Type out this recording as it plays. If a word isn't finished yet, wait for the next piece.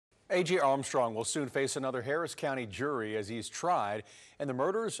A.J. Armstrong will soon face another Harris County jury as he's tried in the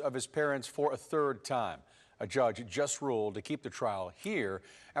murders of his parents for a third time. A judge just ruled to keep the trial here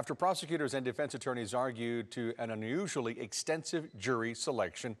after prosecutors and defense attorneys argued to an unusually extensive jury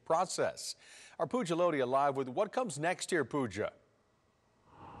selection process. Our Pooja Lodia live with what comes next here, Pooja.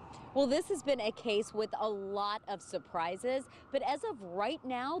 Well, this has been a case with a lot of surprises, but as of right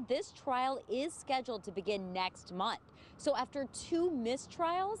now, this trial is scheduled to begin next month. So after 2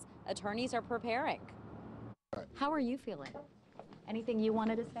 mistrials, attorneys are preparing. How are you feeling? Anything you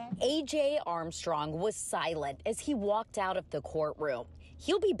wanted to say? A.J. Armstrong was silent as he walked out of the courtroom.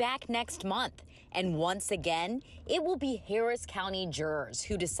 He'll be back next month. And once again, it will be Harris County jurors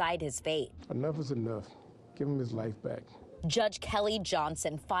who decide his fate. Enough is enough. Give him his life back. Judge Kelly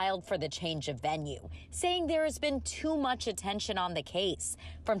Johnson filed for the change of venue, saying there has been too much attention on the case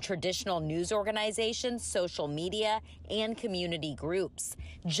from traditional news organizations, social media, and community groups.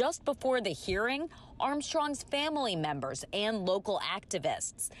 Just before the hearing, Armstrong's family members and local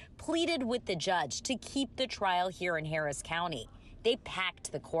activists pleaded with the judge to keep the trial here in Harris County. They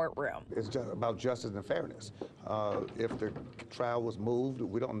packed the courtroom. It's just about justice and fairness. If the trial was moved,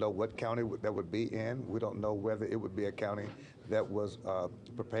 we don't know what county that would be in. We don't know whether it would be a county that was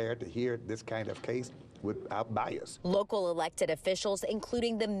prepared to hear this kind of case without bias. Local elected officials,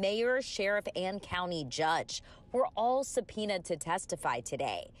 including the mayor, sheriff, and county judge, were all subpoenaed to testify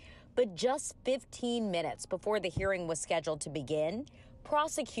today. But just 15 minutes before the hearing was scheduled to begin,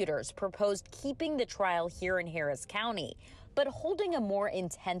 prosecutors proposed keeping the trial here in Harris County, but holding a more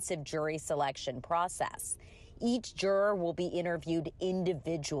intensive jury selection process. Each juror will be interviewed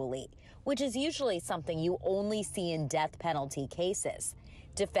individually, which is usually something you only see in death penalty cases.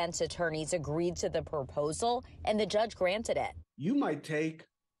 Defense attorneys agreed to the proposal, and the judge granted it. You might take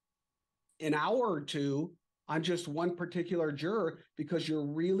an hour or two on just one particular juror because you're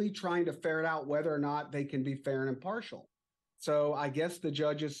really trying to ferret out whether or not they can be fair and impartial. So I guess the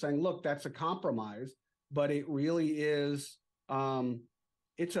judge is saying, look, that's a compromise, but it really is,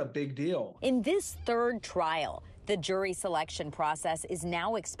 it's a big deal. In this third trial, the jury selection process is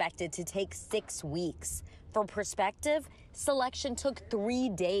now expected to take 6 weeks. For perspective, selection took 3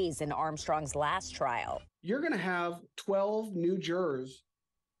 days in Armstrong's last trial. You're going to have 12 new jurors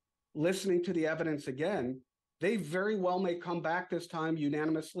listening to the evidence again. They very well may come back this time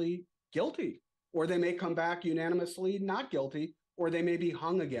unanimously guilty, or they may come back unanimously not guilty, or they may be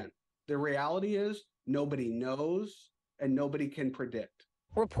hung again. The reality is nobody knows and nobody can predict.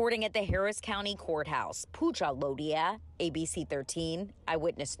 Reporting at the Harris County Courthouse, Pooja Lodia, ABC 13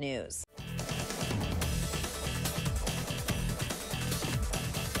 Eyewitness News.